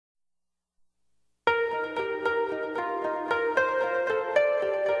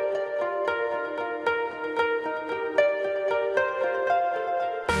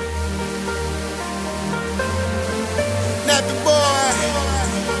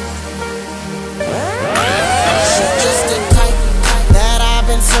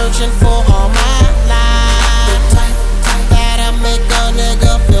searching for all my life. That'll make a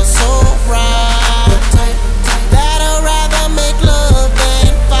nigga feel so right. That'll rather make love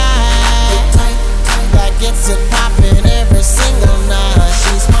than fight. That gets it poppin' every single night.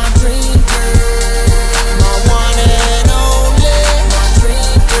 She's my dream girl, my one and only. My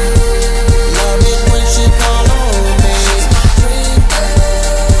dream girl, love it when she call on me. She's my dream girl,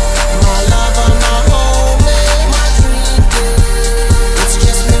 my lover, my homie. My dream girl, it's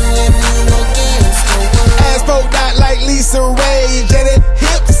just me and you against the world. Ass poked out like Lisa Ray, Janet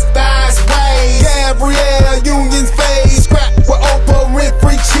hips, thighs sway. Gabrielle Union's face, scrap with Oprah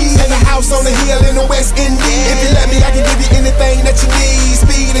Winfrey cheese. And a house on the hill in the West Indies. If you let me, I can give you anything that you need.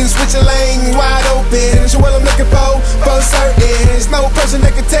 Speed and switching lanes wide open. It's what I'm looking for certain. There's no person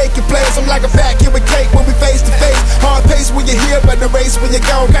that can take your place. I'm like a vacuum with cake when we face to face. Hard pace when you're here, but the race when you're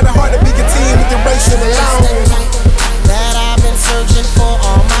gone. Kinda hard to be contained with your racing alone. That I've been searching for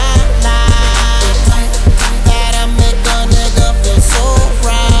all my life. That'll make a nigga feel so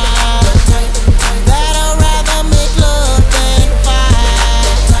right. That'll rather make love than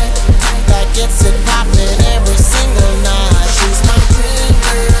fight. That gets it poppin' every single night. She's my dream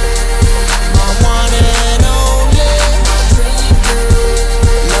girl, my one and only. My dream girl,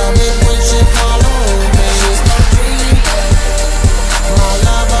 love it when she call on me. She's my dream girl, my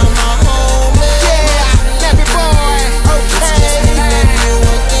lover, my homie. Yeah, nappy boy, okay.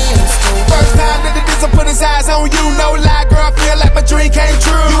 First time that the diesel put his eyes on you. No lie, girl, I feel like my dream came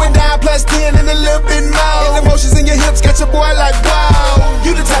true. You and I plus 10 and a little bit more. And the motions in your hips got your boy like wow.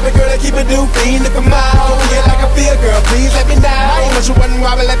 You the type of girl that keep a dude fiending for more. Yeah, like I feel, girl, please let me know. I ain't much of one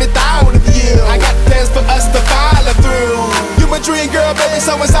wobble every thought of you. I got plans for us to follow through. You my dream girl, baby,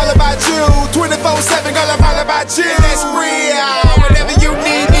 so it's all about you. 24/7, girl, I'm all about you.